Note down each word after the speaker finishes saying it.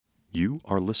You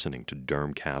are listening to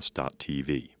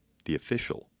Dermcast.tv, the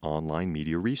official online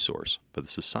media resource for the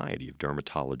Society of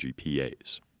Dermatology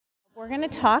PAs. We're going to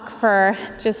talk for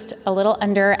just a little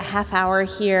under a half hour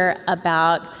here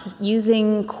about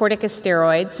using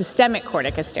corticosteroids. Systemic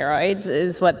corticosteroids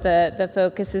is what the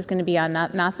focus is going to be on,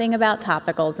 nothing about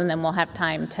topicals, and then we'll have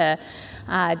time to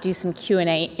do some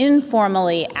Q&A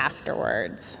informally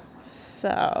afterwards.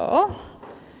 So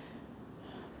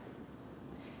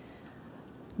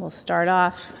we'll start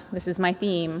off. This is my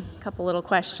theme. A couple little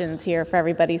questions here for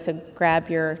everybody, so grab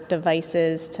your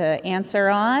devices to answer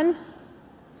on.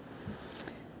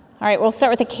 All right, we'll start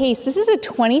with a case. This is a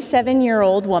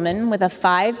 27-year-old woman with a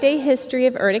 5-day history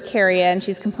of urticaria, and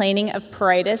she's complaining of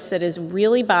pruritus that is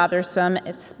really bothersome.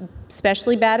 It's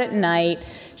especially bad at night.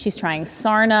 She's trying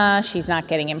Sarna. She's not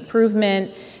getting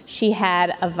improvement. She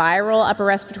had a viral upper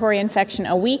respiratory infection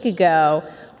a week ago.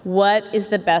 What is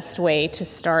the best way to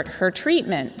start her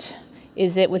treatment?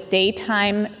 Is it with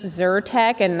daytime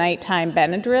Zyrtec and nighttime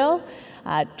Benadryl?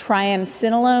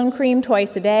 Triamcinolone cream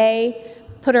twice a day?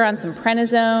 Put her on some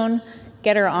prednisone,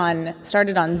 get her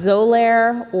started on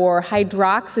Xolair or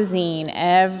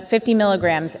hydroxyzine, 50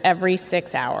 milligrams every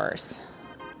 6 hours.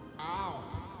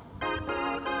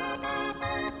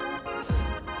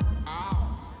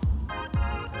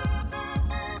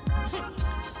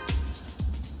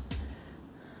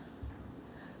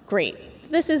 Great.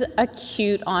 This is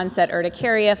acute onset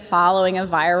urticaria following a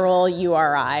viral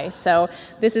URI. So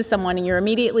this is someone you're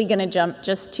immediately going to jump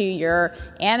just to your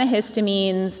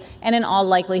antihistamines, and in all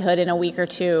likelihood in a week or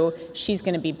two, she's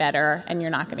going to be better and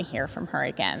you're not going to hear from her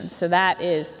again. So that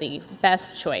is the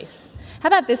best choice. How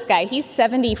about this guy? He's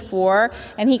 74,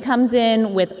 and he comes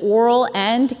in with oral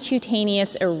and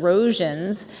cutaneous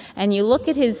erosions, and you look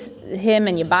at him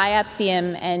and you biopsy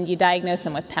him and you diagnose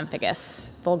him with pemphigus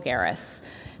vulgaris.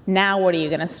 Now what are you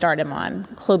going to start him on?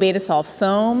 Clobetasol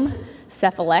foam,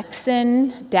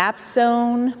 cephalexin,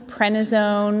 dapsone,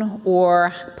 prednisone,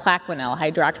 or Plaquenil,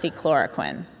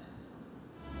 hydroxychloroquine?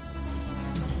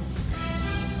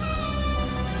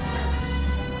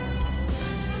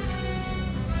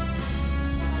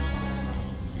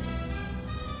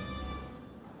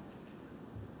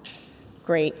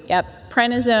 Great. Yep.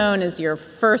 Prednisone is your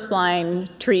first-line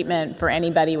treatment for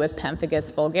anybody with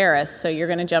pemphigus vulgaris. So you're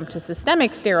going to jump to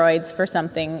systemic steroids for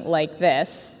something like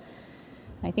this.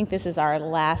 I think this is our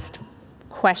last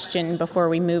question before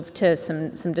we move to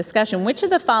some discussion. Which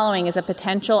of the following is a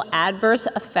potential adverse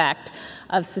effect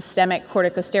of systemic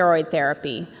corticosteroid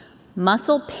therapy?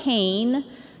 Muscle pain,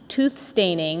 tooth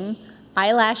staining,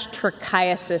 eyelash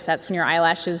trichiasis, that's when your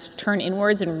eyelashes turn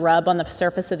inwards and rub on the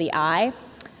surface of the eye,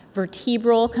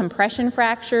 vertebral compression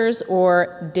fractures,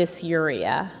 or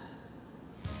dysuria?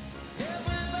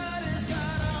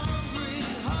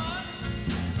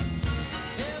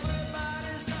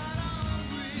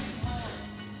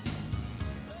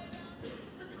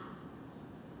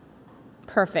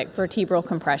 Perfect. Vertebral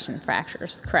compression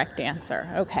fractures. Correct answer.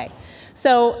 Okay.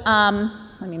 So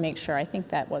let me make sure. I think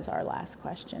that was our last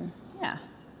question. Yeah.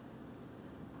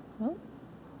 Oh.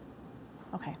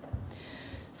 Okay.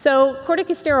 So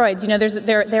corticosteroids,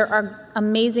 there are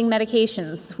amazing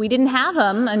medications. We didn't have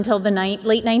them until the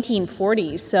late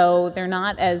 1940s, so they're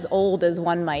not as old as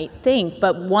one might think.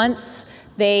 But once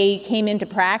they came into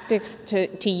practice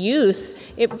to use,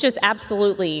 it just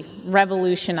absolutely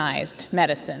revolutionized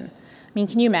medicine. I mean,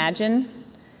 can you imagine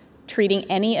treating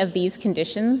any of these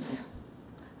conditions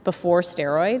before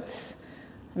steroids?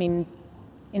 I mean,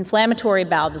 inflammatory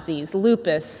bowel disease,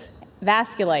 lupus,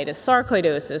 vasculitis,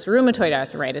 sarcoidosis, rheumatoid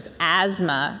arthritis,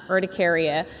 asthma,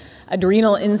 urticaria,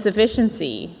 adrenal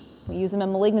insufficiency. We use them in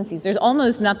malignancies. There's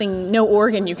almost no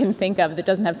organ you can think of that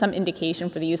doesn't have some indication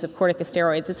for the use of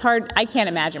corticosteroids. It's hard. I can't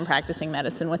imagine practicing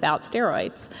medicine without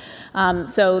steroids.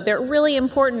 So they're really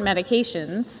important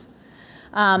medications.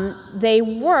 They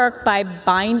work by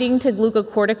binding to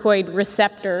glucocorticoid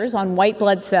receptors on white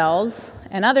blood cells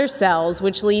and other cells,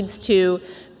 which leads to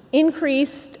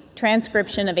increased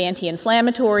transcription of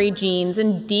anti-inflammatory genes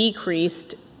and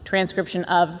decreased transcription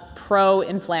of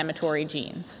pro-inflammatory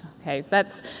genes. Okay,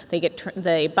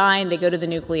 they bind, they go to the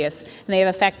nucleus, and they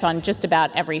have effects on just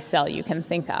about every cell you can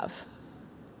think of.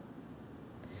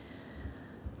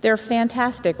 They're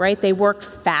fantastic, right? They work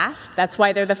fast. That's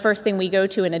why they're the first thing we go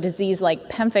to in a disease like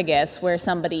pemphigus, where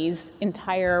somebody's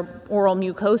entire oral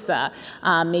mucosa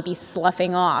may be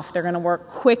sloughing off. They're going to work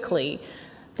quickly.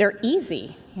 They're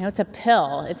easy. It's a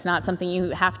pill. It's not something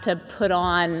you have to put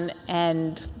on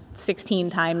and 16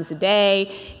 times a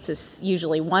day. It's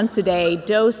usually once a day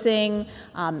dosing.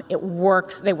 It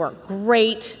works. They work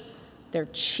great. They're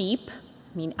cheap.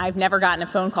 mean, I've never gotten a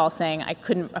phone call saying I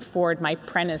couldn't afford my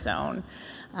prednisone.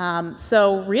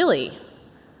 So really,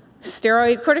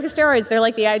 corticosteroids, they're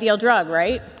like the ideal drug,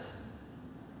 right?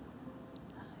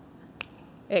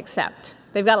 Except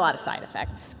they've got a lot of side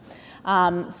effects.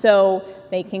 So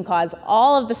they can cause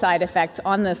all of the side effects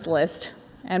on this list,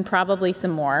 and probably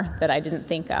some more that I didn't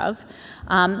think of.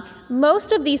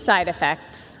 Most of these side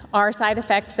effects are side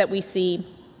effects that we see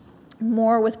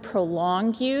more with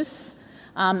prolonged use.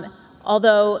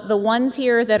 Although the ones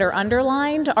here that are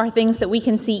underlined are things that we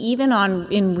can see even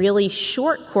in really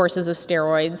short courses of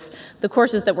steroids, the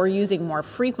courses that we're using more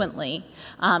frequently.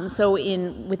 So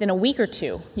within a week or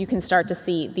two, you can start to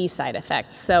see these side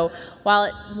effects. So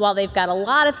while they've got a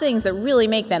lot of things that really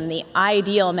make them the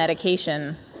ideal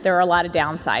medication, there are a lot of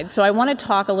downsides. So I want to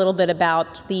talk a little bit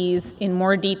about these in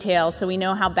more detail so we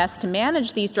know how best to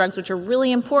manage these drugs, which are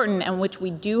really important and which we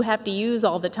do have to use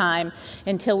all the time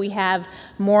until we have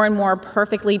more and more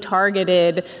perfectly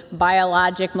targeted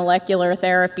biologic molecular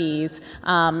therapies,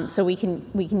 so we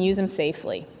can use them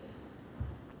safely.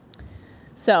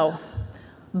 So,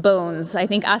 bones. I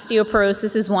think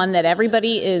osteoporosis is one that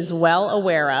everybody is well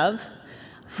aware of.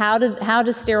 How do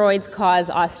steroids cause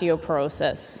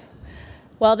osteoporosis?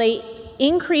 Well, they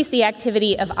increase the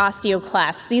activity of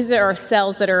osteoclasts. These are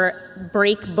cells that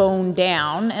break bone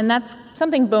down, and that's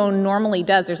something bone normally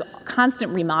does. There's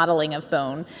constant remodeling of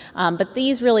bone, but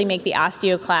these really make the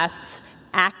osteoclasts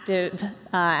active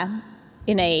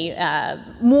in a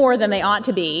more than they ought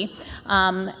to be,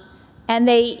 and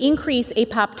they increase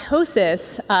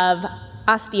apoptosis of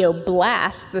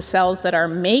osteoblasts, the cells that are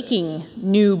making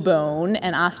new bone,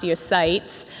 and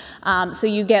osteocytes. So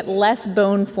you get less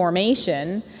bone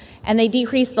formation, and they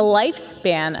decrease the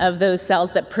lifespan of those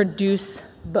cells that produce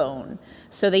bone.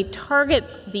 So they target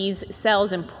these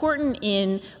cells important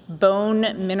in bone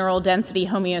mineral density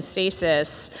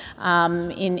homeostasis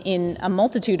in a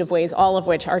multitude of ways, all of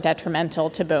which are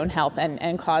detrimental to bone health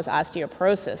and cause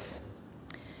osteoporosis.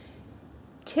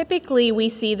 Typically, we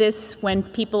see this when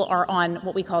people are on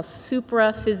what we call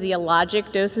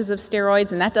supraphysiologic doses of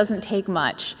steroids, and that doesn't take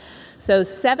much. So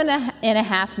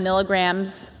 7.5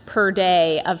 milligrams per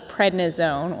day of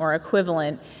prednisone or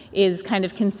equivalent is kind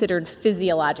of considered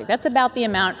physiologic. That's about the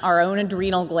amount our own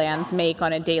adrenal glands make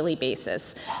on a daily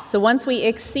basis. So once we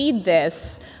exceed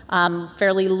this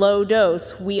fairly low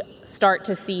dose, we start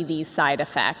to see these side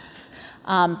effects.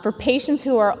 For patients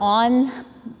who are on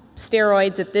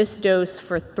steroids at this dose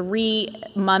for 3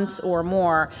 months or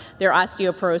more, their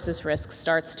osteoporosis risk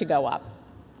starts to go up.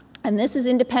 And this is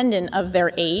independent of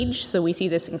their age, so we see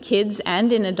this in kids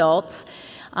and in adults,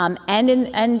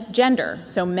 and gender,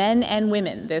 so men and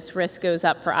women. This risk goes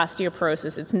up for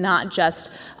osteoporosis. It's not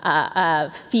just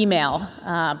a female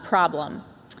problem.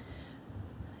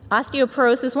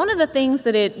 Osteoporosis, one of the things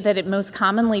that it most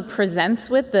commonly presents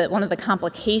with, one of the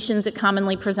complications it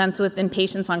commonly presents with in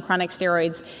patients on chronic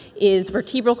steroids is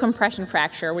vertebral compression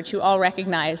fracture, which you all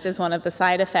recognized as one of the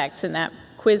side effects in that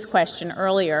quiz question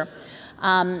earlier.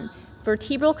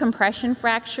 Vertebral compression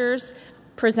fractures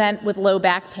present with low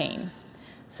back pain.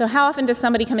 So how often does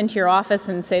somebody come into your office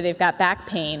and say they've got back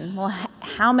pain? Well,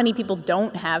 how many people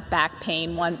don't have back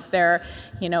pain once they're,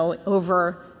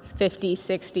 over 50,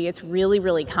 60? It's really,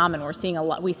 really common. We're seeing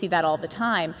we see that all the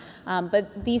time.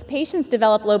 But these patients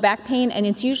develop low back pain, and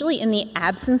it's usually in the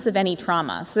absence of any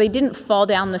trauma. So they didn't fall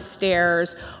down the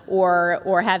stairs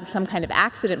or have some kind of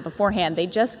accident beforehand. They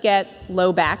just get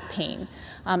low back pain.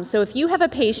 So if you have a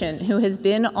patient who has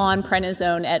been on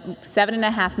prednisone at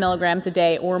 7.5 milligrams a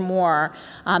day or more,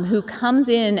 who comes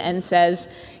in and says,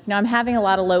 I'm having a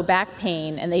lot of low back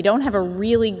pain, and they don't have a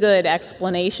really good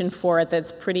explanation for it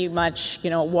that's pretty much,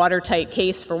 a watertight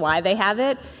case for why they have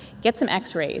it, get some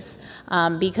x-rays,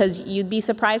 because you'd be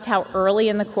surprised how early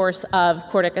in the course of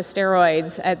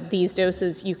corticosteroids at these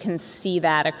doses you can see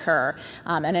that occur,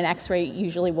 and an x-ray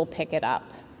usually will pick it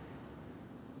up.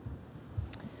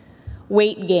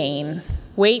 Weight gain,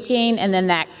 and then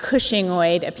that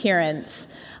Cushingoid appearance.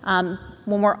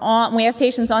 When we have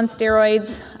patients on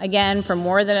steroids, again, for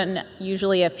more than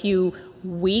usually a few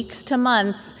weeks to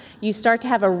months, you start to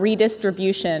have a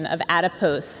redistribution of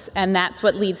adipose, and that's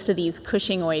what leads to these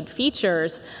Cushingoid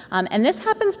features. And this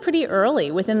happens pretty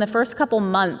early, within the first couple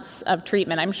months of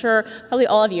treatment. I'm sure probably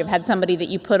all of you have had somebody that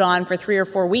you put on for 3 or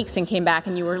 4 weeks and came back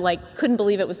and you were couldn't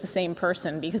believe it was the same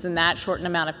person, because in that short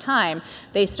amount of time,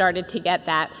 they started to get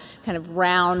that kind of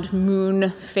round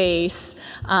moon face.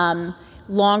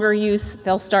 Longer use,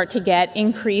 they'll start to get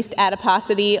increased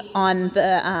adiposity on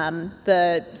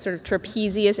the sort of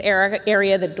trapezius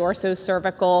area, the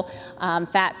dorsocervical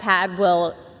fat pad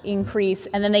will increase,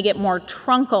 and then they get more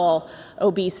truncal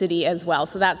obesity as well.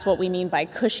 So that's what we mean by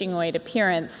Cushingoid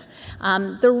appearance.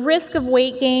 The risk of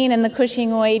weight gain and the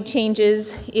Cushingoid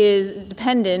changes is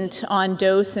dependent on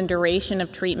dose and duration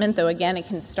of treatment, though again, it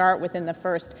can start within the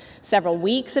first several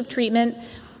weeks of treatment.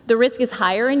 The risk is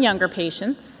higher in younger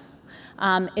patients.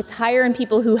 It's higher in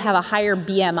people who have a higher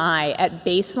BMI at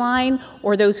baseline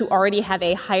or those who already have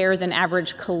a higher than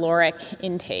average caloric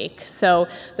intake. So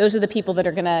those are the people that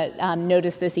are going to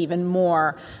notice this even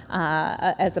more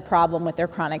as a problem with their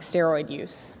chronic steroid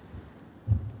use.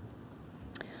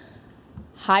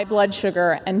 High blood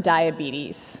sugar and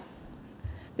diabetes.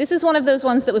 This is one of those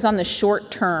ones that was on the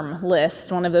short-term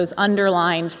list, one of those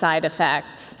underlined side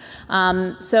effects.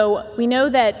 So we know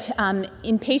that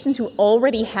in patients who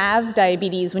already have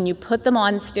diabetes, when you put them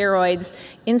on steroids,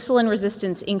 insulin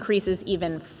resistance increases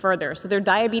even further. So their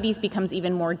diabetes becomes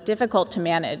even more difficult to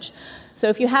manage. So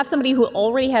if you have somebody who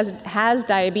already has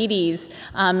diabetes,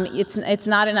 it's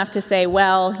not enough to say,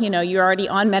 well, you know, you're already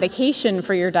on medication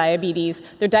for your diabetes.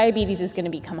 Their diabetes is going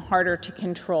to become harder to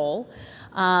control.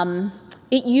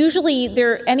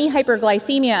 Any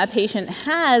hyperglycemia a patient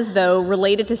has, though,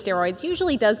 related to steroids,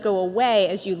 usually does go away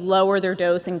as you lower their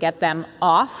dose and get them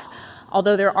off,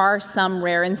 although there are some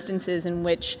rare instances in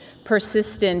which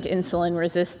persistent insulin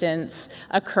resistance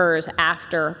occurs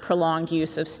after prolonged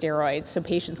use of steroids. So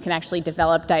patients can actually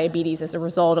develop diabetes as a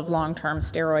result of long-term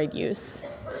steroid use.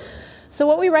 So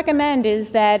what we recommend is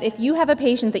that if you have a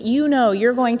patient that you know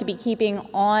you're going to be keeping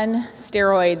on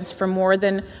steroids for more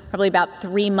than probably about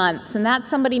 3 months, and that's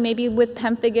somebody maybe with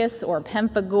pemphigus or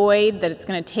pemphigoid, that it's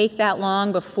going to take that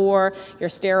long before your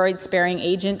steroid-sparing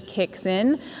agent kicks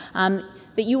in,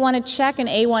 that you want to check an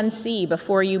A1C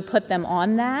before you put them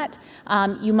on that.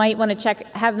 You might want to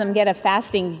have them get a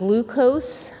fasting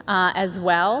glucose as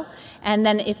well. And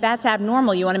then if that's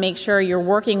abnormal, you want to make sure you're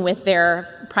working with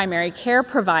their primary care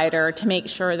provider to make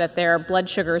sure that their blood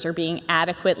sugars are being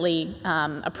adequately,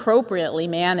 appropriately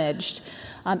managed.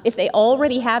 If they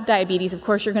already have diabetes, of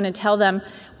course, you're going to tell them,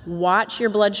 watch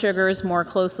your blood sugars more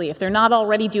closely. If they're not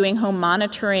already doing home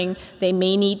monitoring, they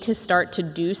may need to start to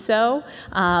do so.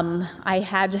 I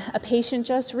had a patient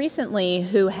just recently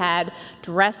who had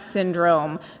DRESS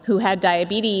syndrome, who had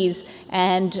diabetes,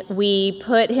 and we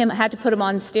had to put him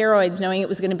on steroids knowing it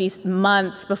was going to be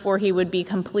months before he would be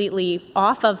completely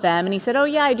off of them. And he said, oh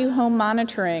yeah, I do home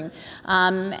monitoring.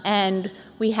 And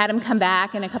we had him come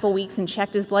back in a couple weeks and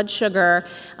checked his blood sugar,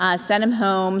 sent him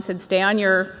home, said stay on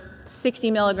your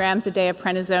 60 milligrams a day of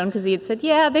prednisone, because he had said,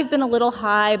 yeah, they've been a little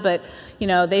high, but you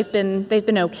know, they've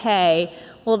been okay.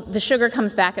 Well, the sugar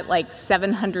comes back at like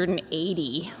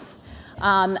 780.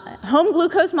 Home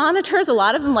glucose monitors, a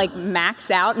lot of them like max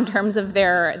out in terms of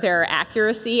their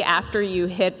accuracy after you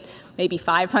hit maybe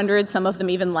 500, some of them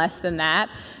even less than that.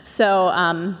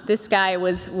 So this guy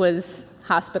was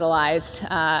hospitalized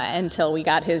until we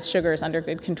got his sugars under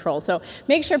good control. So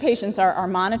make sure patients are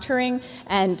monitoring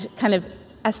and kind of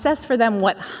assess for them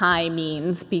what high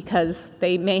means, because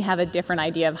they may have a different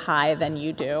idea of high than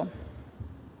you do.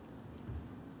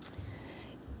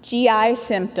 GI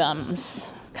symptoms,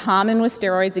 common with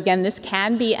steroids. Again, this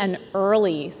can be an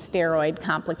early steroid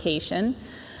complication.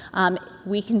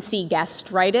 We can see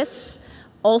gastritis,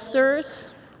 ulcers,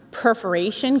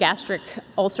 perforation, gastric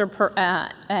ulcer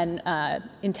and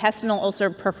intestinal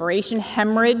ulcer perforation,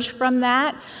 hemorrhage from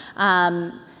that,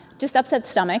 just upset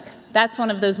stomach. That's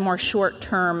one of those more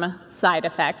short-term side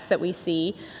effects that we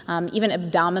see, even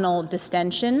abdominal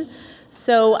distension.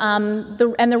 So,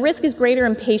 the risk is greater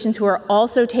in patients who are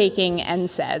also taking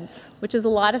NSAIDs, which is a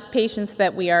lot of patients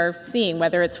that we are seeing,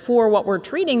 whether it's for what we're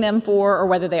treating them for or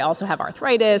whether they also have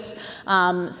arthritis.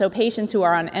 So patients who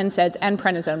are on NSAIDs and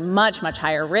prednisone, much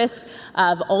higher risk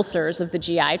of ulcers of the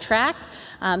GI tract.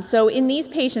 So in these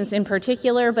patients in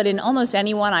particular, but in almost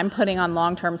anyone I'm putting on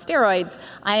long-term steroids,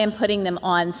 I am putting them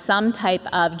on some type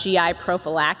of GI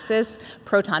prophylaxis,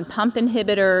 proton pump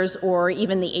inhibitors, or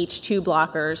even the H2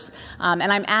 blockers.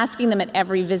 And I'm asking them at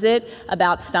every visit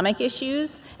about stomach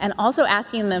issues, and also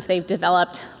asking them if they've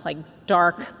developed like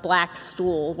dark black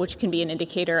stool, which can be an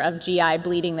indicator of GI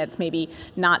bleeding that's maybe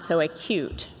not so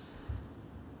acute.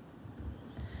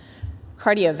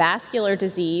 Cardiovascular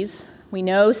disease. We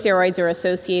know steroids are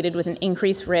associated with an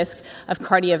increased risk of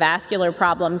cardiovascular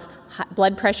problems.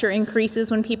 Blood pressure increases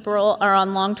when people are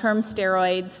on long-term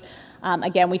steroids.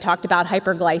 Again, we talked about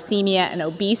hyperglycemia and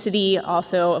obesity,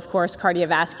 also, of course,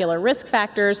 cardiovascular risk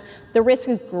factors. The risk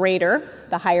is greater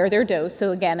the higher their dose,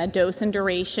 so again, a dose and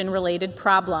duration related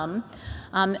problem.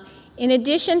 In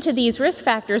addition to these risk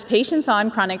factors, patients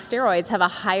on chronic steroids have a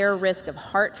higher risk of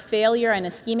heart failure and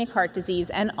ischemic heart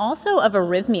disease, and also of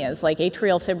arrhythmias like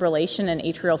atrial fibrillation and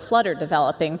atrial flutter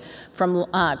developing from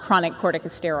chronic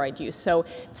corticosteroid use. So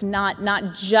it's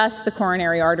not just the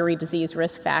coronary artery disease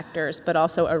risk factors, but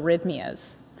also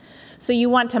arrhythmias. So you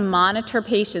want to monitor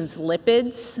patients'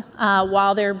 lipids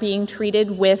while they're being treated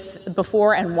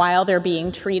before and while they're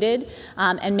being treated,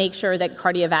 and make sure that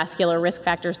cardiovascular risk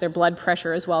factors, their blood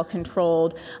pressure is well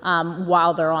controlled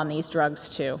while they're on these drugs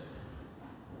too.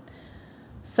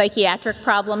 Psychiatric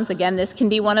problems, again, this can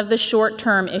be one of the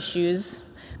short-term issues.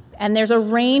 And there's a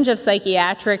range of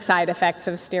psychiatric side effects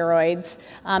of steroids.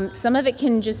 Some of it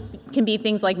can be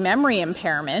things like memory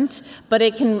impairment, but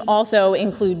it can also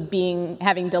include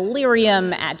having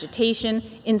delirium, agitation.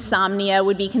 Insomnia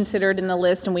would be considered in the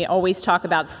list, and we always talk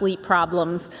about sleep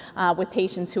problems with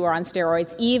patients who are on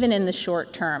steroids, even in the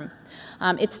short term.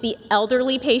 It's the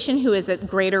elderly patient who is at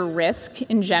greater risk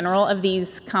in general of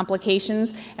these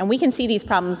complications, and we can see these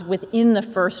problems within the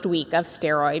first week of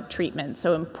steroid treatment.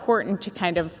 So important to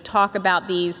kind of talk about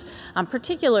these,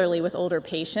 particularly with older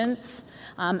patients.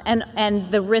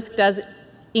 And the risk does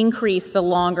increase the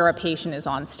longer a patient is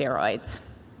on steroids.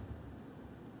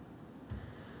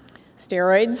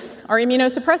 Steroids are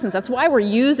immunosuppressants. That's why we're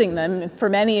using them for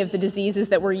many of the diseases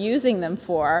that we're using them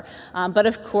for. But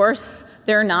of course,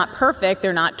 they're not perfect.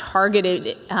 They're not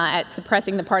targeted at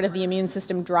suppressing the part of the immune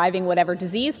system driving whatever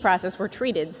disease process we're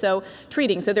treating. So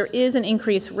there is an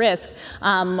increased risk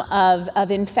of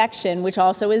infection, which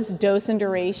also is dose and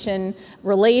duration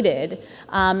related.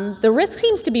 The risk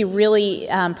seems to be really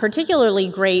particularly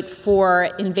great for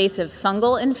invasive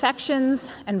fungal infections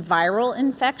and viral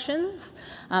infections.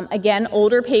 Again,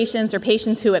 older patients or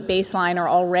patients who at baseline are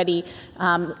already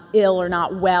ill or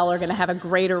not well are going to have a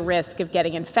greater risk of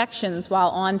getting infections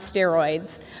while on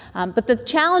steroids. But the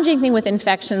challenging thing with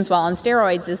infections while on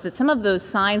steroids is that some of those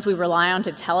signs we rely on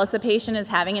to tell us a patient is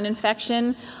having an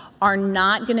infection are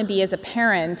not going to be as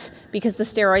apparent because the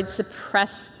steroids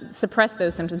suppress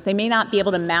those symptoms. They may not be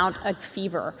able to mount a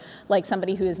fever like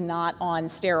somebody who is not on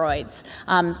steroids.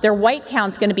 Their white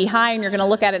count's going to be high, and you're going to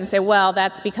look at it and say, well,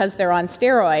 that's because they're on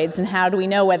steroids, and how do we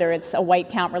know whether it's a white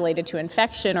count related to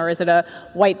infection, or is it a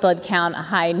white blood count, a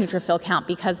high neutrophil count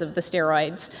because of the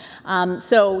steroids?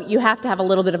 So you have to have a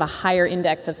little bit of a higher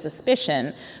index of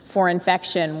suspicion for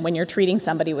infection when you're treating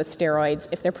somebody with steroids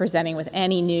if they're presenting with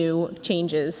any new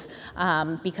changes,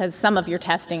 because some of your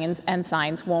testing and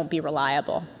signs won't be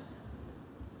reliable.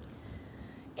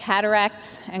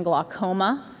 Cataracts and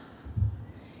glaucoma.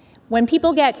 When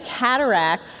people get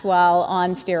cataracts while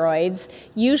on steroids,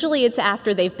 usually it's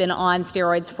after they've been on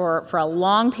steroids for a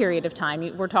long period of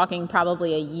time. We're talking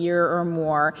probably a year or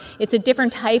more. It's a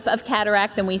different type of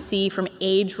cataract than we see from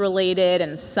age-related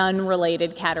and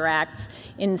sun-related cataracts.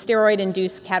 In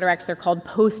steroid-induced cataracts, they're called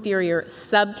posterior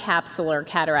subcapsular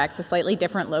cataracts, a slightly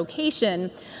different location.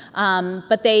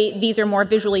 But these are more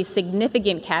visually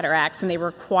significant cataracts, and they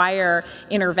require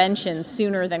intervention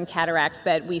sooner than cataracts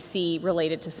that we see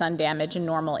related to sun damage and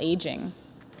normal aging.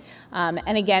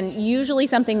 And again, usually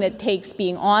something that takes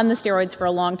being on the steroids for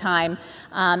a long time,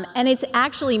 and it's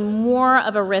actually more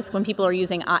of a risk when people are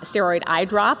using steroid eye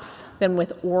drops than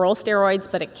with oral steroids,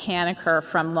 but it can occur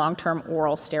from long-term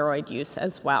oral steroid use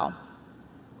as well.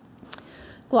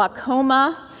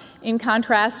 Glaucoma, in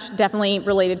contrast, definitely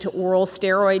related to oral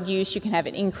steroid use. You can have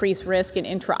an increased risk in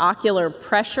intraocular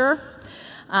pressure.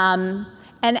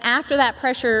 And after the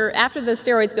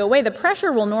steroids go away, the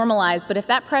pressure will normalize, but if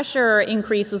that pressure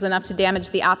increase was enough to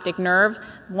damage the optic nerve,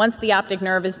 once the optic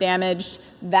nerve is damaged,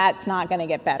 that's not going to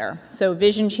get better. So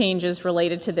vision changes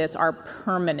related to this are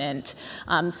permanent.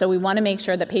 So we want to make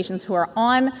sure that patients who are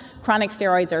on chronic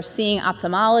steroids are seeing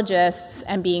ophthalmologists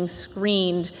and being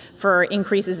screened for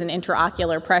increases in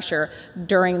intraocular pressure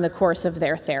during the course of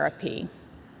their therapy.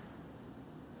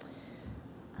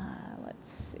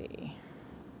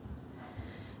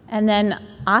 And then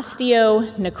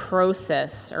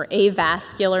osteonecrosis or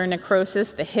avascular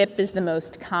necrosis. The hip is the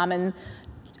most common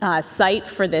site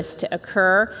for this to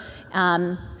occur.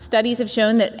 Studies have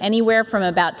shown that anywhere from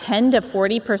about 10 to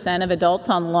 40% of adults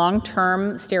on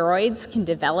long-term steroids can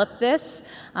develop this.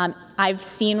 I've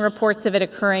seen reports of it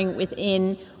occurring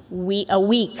within a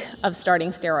week of starting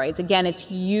steroids. Again, it's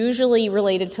usually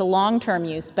related to long-term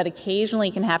use, but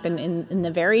occasionally can happen in the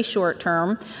very short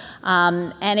term.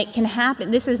 And it can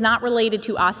happen, this is not related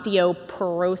to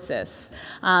osteoporosis.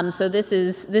 So this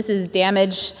is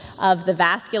damage of the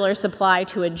vascular supply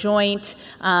to a joint.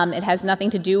 It has nothing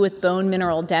to do with bone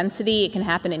mineral density. It can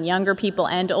happen in younger people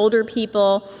and older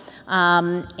people.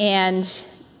 And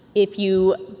if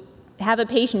you have a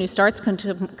patient who starts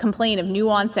to complain of new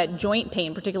onset joint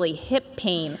pain, particularly hip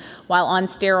pain, while on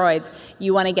steroids,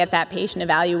 you want to get that patient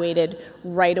evaluated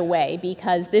right away,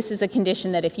 because this is a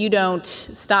condition that if you don't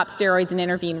stop steroids and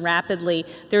intervene rapidly,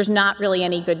 there's not really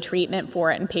any good treatment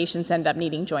for it, and patients end up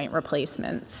needing joint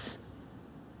replacements.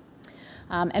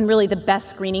 And really the best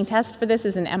screening test for this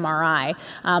is an MRI,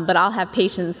 but I'll have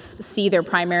patients see their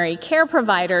primary care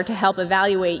provider to help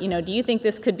evaluate, do you think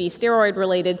this could be steroid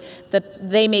related?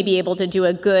 That they may be able to do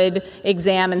a good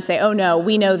exam and say, oh no,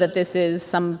 we know that this is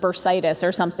some bursitis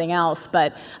or something else,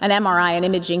 but an MRI, an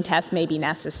imaging test may be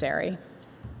necessary.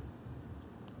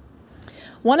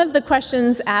 One of the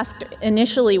questions asked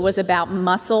initially was about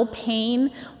muscle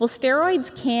pain. Well,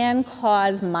 steroids can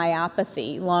cause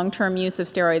myopathy. Long-term use of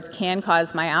steroids can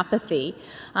cause myopathy.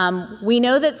 We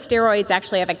know that steroids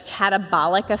actually have a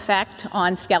catabolic effect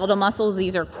on skeletal muscles.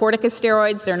 These are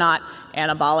corticosteroids. They're not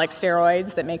anabolic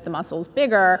steroids that make the muscles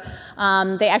bigger.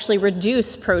 They actually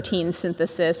reduce protein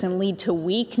synthesis and lead to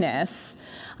weakness.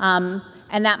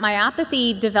 And that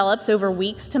myopathy develops over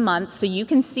weeks to months, so you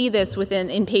can see this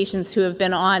in patients who have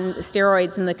been on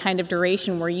steroids in the kind of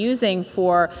duration we're using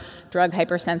for drug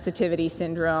hypersensitivity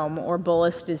syndrome or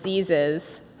bullous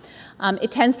diseases. It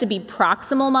tends to be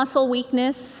proximal muscle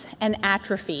weakness and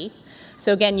atrophy.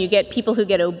 So again, you get people who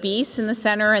get obese in the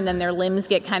center, and then their limbs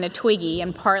get kind of twiggy,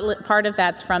 and part of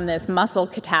that's from this muscle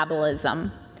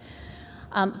catabolism.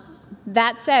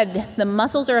 That said, the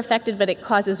muscles are affected, but it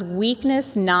causes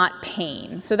weakness, not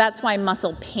pain. So that's why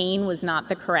muscle pain was not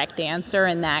the correct answer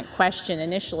in that question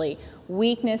initially.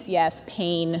 Weakness, yes.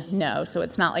 Pain, no. So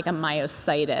it's not like a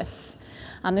myositis.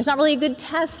 There's not really a good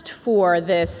test for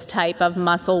this type of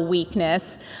muscle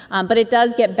weakness, but it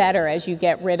does get better as you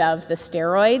get rid of the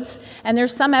steroids. And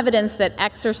there's some evidence that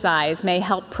exercise may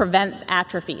help prevent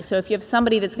atrophy. So if you have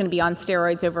somebody that's going to be on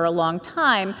steroids over a long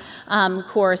time, of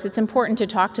course, it's important to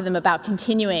talk to them about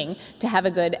continuing to have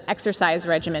a good exercise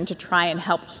regimen to try and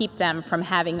help keep them from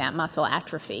having that muscle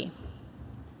atrophy.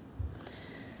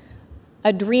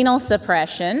 Adrenal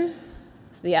suppression.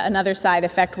 Another side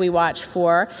effect we watch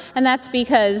for, and that's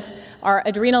because our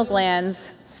adrenal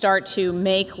glands start to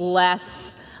make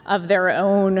less of their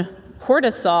own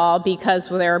cortisol because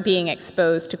they're being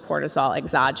exposed to cortisol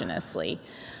exogenously.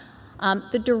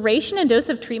 The duration and dose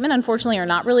of treatment, unfortunately, are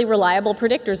not really reliable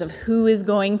predictors of who is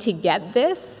going to get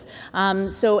this.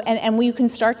 And we can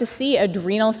start to see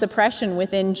adrenal suppression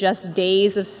within just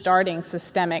days of starting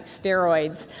systemic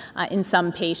steroids in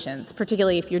some patients,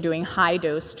 particularly if you're doing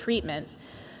high-dose treatment.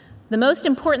 The most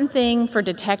important thing for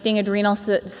detecting adrenal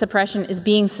suppression is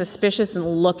being suspicious and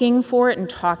looking for it and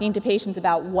talking to patients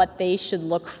about what they should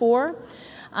look for.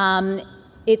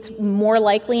 It's more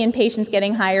likely in patients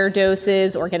getting higher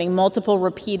doses or getting multiple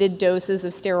repeated doses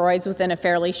of steroids within a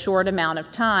fairly short amount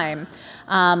of time.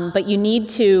 But you need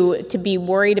to be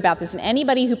worried about this. And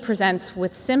anybody who presents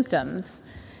with symptoms,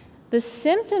 the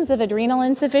symptoms of adrenal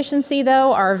insufficiency,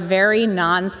 though, are very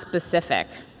nonspecific.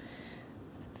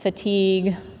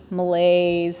 Fatigue,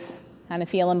 malaise, kind of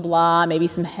feeling blah, maybe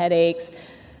some headaches,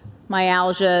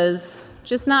 myalgias,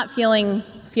 just not feeling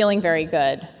very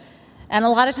good. And a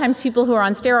lot of times people who are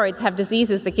on steroids have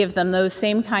diseases that give them those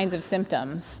same kinds of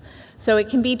symptoms. So it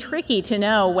can be tricky to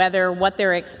know whether what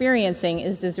they're experiencing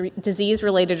is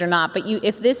disease-related or not. But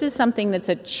if this is something that's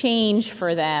a change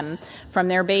for them from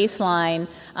their baseline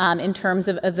in terms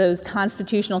of those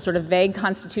constitutional, sort of vague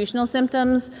constitutional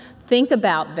symptoms, think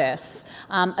about this.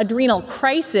 Adrenal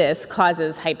crisis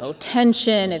causes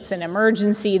hypotension. It's an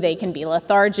emergency. They can be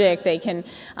lethargic. They can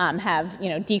have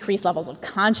decreased levels of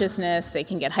consciousness. They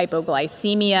can get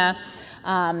hypoglycemia,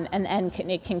 and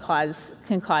it can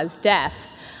cause death.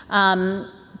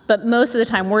 But most of the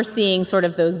time we're seeing sort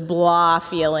of those blah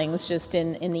feelings just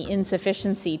in the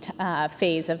insufficiency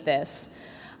phase of this.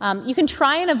 You can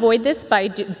try and avoid this by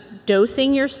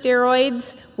dosing your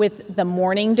steroids with the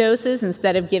morning doses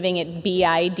instead of giving it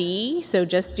BID. So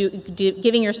just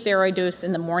giving your steroid dose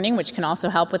in the morning, which can also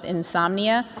help with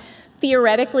insomnia.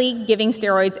 Theoretically, giving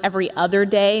steroids every other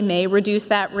day may reduce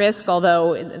that risk,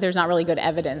 although there's not really good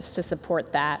evidence to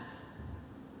support that.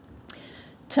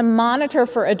 To monitor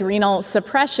for adrenal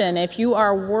suppression, if you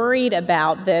are worried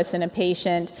about this in a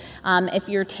patient,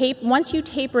 once you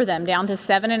taper them down to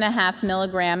 7.5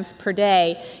 milligrams per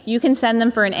day, you can send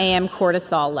them for an AM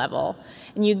cortisol level.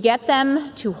 And you get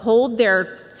them to hold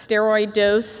their steroid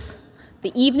dose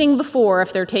the evening before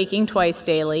if they're taking twice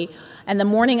daily, and the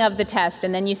morning of the test,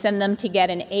 and then you send them to get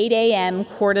an 8 a.m.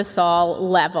 cortisol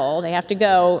level. They have to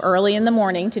go early in the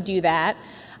morning to do that.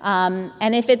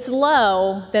 And if it's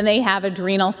low, then they have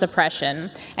adrenal suppression.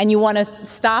 And you want to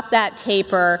stop that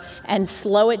taper and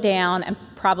slow it down and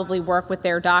probably work with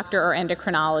their doctor or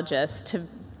endocrinologist to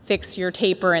fix your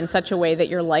taper in such a way that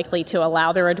you're likely to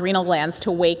allow their adrenal glands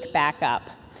to wake back up.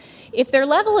 If their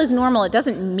level is normal, it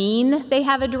doesn't mean they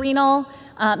have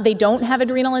they don't have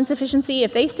adrenal insufficiency.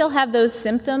 If they still have those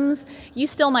symptoms, you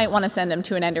still might want to send them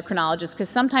to an endocrinologist, because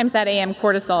sometimes that AM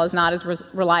cortisol is not as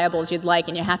reliable as you'd like,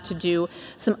 and you have to do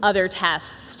some other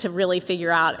tests to really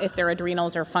figure out if their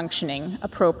adrenals are functioning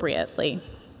appropriately.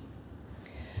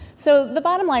 So the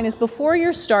bottom line is, before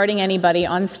you're starting anybody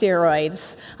on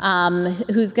steroids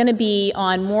who's going to be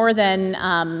on more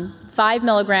than 5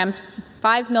 milligrams,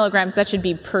 that should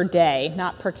be per day,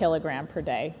 not per kilogram per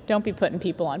day. Don't be putting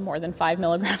people on more than 5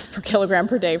 milligrams per kilogram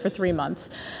per day for 3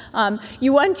 months.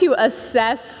 You want to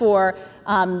assess for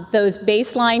those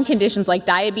baseline conditions like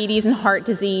diabetes and heart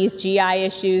disease, GI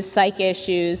issues, psych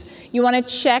issues. You want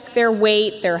to check their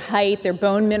weight, their height, their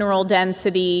bone mineral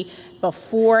density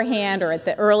beforehand or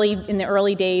in the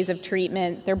early days of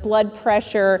treatment, their blood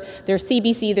pressure, their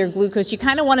CBC, their glucose. You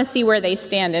kind of want to see where they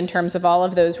stand in terms of all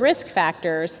of those risk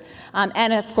factors,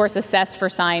 and of course assess for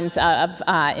signs of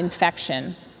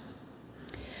infection.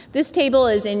 This table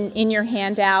is in your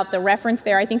handout. The reference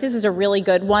there, I think this is a really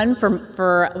good one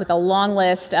with a long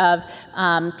list of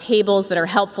tables that are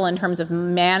helpful in terms of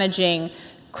managing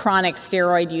chronic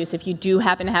steroid use if you do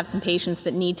happen to have some patients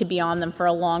that need to be on them for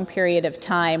a long period of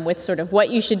time, with sort of what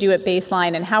you should do at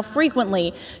baseline and how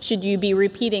frequently should you be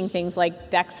repeating things like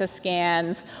DEXA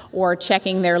scans or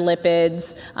checking their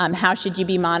lipids, how should you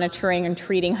be monitoring and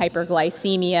treating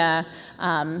hyperglycemia.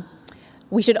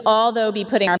 We should all, though, be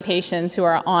putting our patients who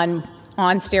are on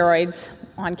steroids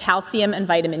on calcium and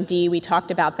vitamin D. We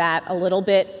talked about that a little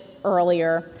bit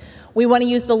earlier. We want to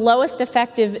use the lowest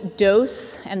effective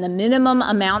dose and the minimum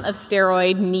amount of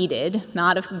steroid needed,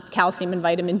 not of calcium and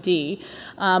vitamin D.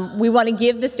 We want to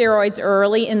give the steroids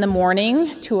early in the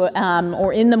morning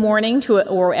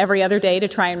or every other day to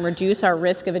try and reduce our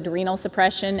risk of adrenal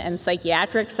suppression and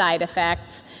psychiatric side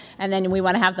effects. And then we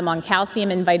want to have them on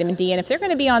calcium and vitamin D. And if they're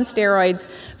going to be on steroids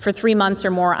for 3 months or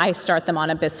more, I start them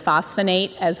on a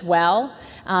bisphosphonate as well.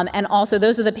 And also,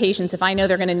 those are the patients, if I know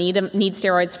they're going to need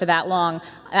steroids for that long,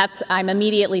 I'm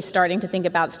immediately starting to think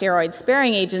about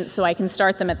steroid-sparing agents so I can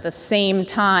start them at the same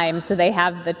time so they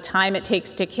have the time it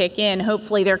takes to kick in.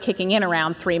 Hopefully they're kicking in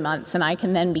around 3 months, and I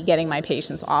can then be getting my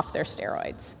patients off their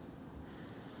steroids.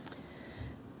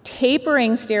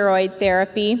 Tapering steroid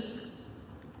therapy.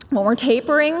 When we're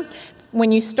tapering,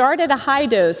 when you start at a high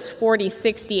dose, 40,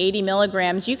 60, 80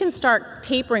 milligrams, you can start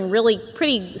tapering really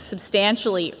pretty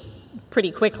substantially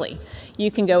pretty quickly.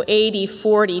 You can go 80,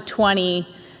 40, 20,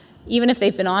 even if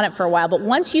they've been on it for a while. But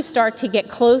once you start to get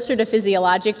closer to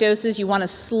physiologic doses, you want to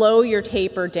slow your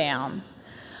taper down.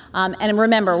 And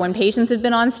remember, when patients have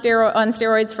been on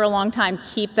steroids for a long time,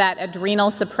 keep that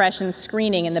adrenal suppression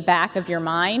screening in the back of your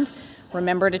mind.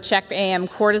 Remember to check AM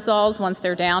cortisols once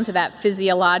they're down to that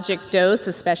physiologic dose,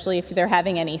 especially if they're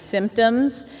having any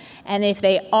symptoms. And if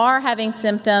they are having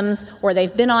symptoms or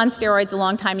they've been on steroids a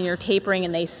long time and you're tapering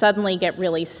and they suddenly get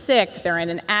really sick, they're in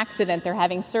an accident, they're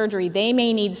having surgery, they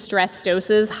may need stress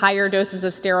doses, higher doses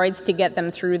of steroids to get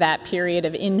them through that period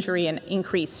of injury and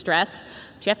increased stress.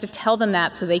 So you have to tell them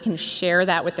that so they can share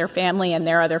that with their family and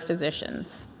their other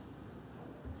physicians.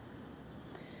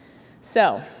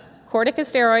 So,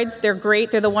 corticosteroids, they're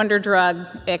great, they're the wonder drug,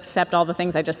 except all the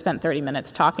things I just spent 30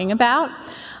 minutes talking about.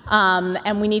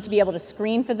 And we need to be able to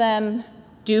screen for them,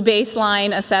 do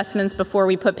baseline assessments before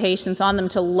we put patients on them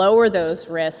to lower those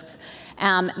risks,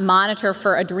 monitor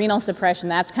for adrenal suppression.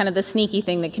 That's kind of the sneaky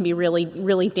thing that can be really,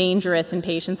 really dangerous in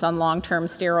patients on long-term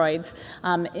steroids,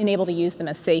 and able to use them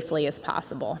as safely as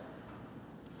possible.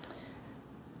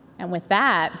 And with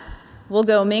that, we'll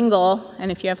go mingle,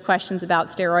 and if you have questions about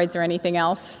steroids or anything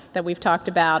else that we've talked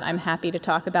about, I'm happy to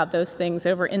talk about those things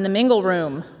over in the mingle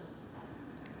room.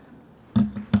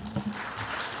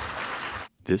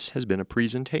 This has been a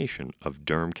presentation of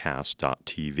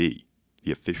Dermcast.tv,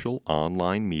 the official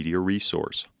online media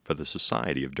resource for the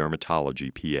Society of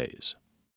Dermatology PAs.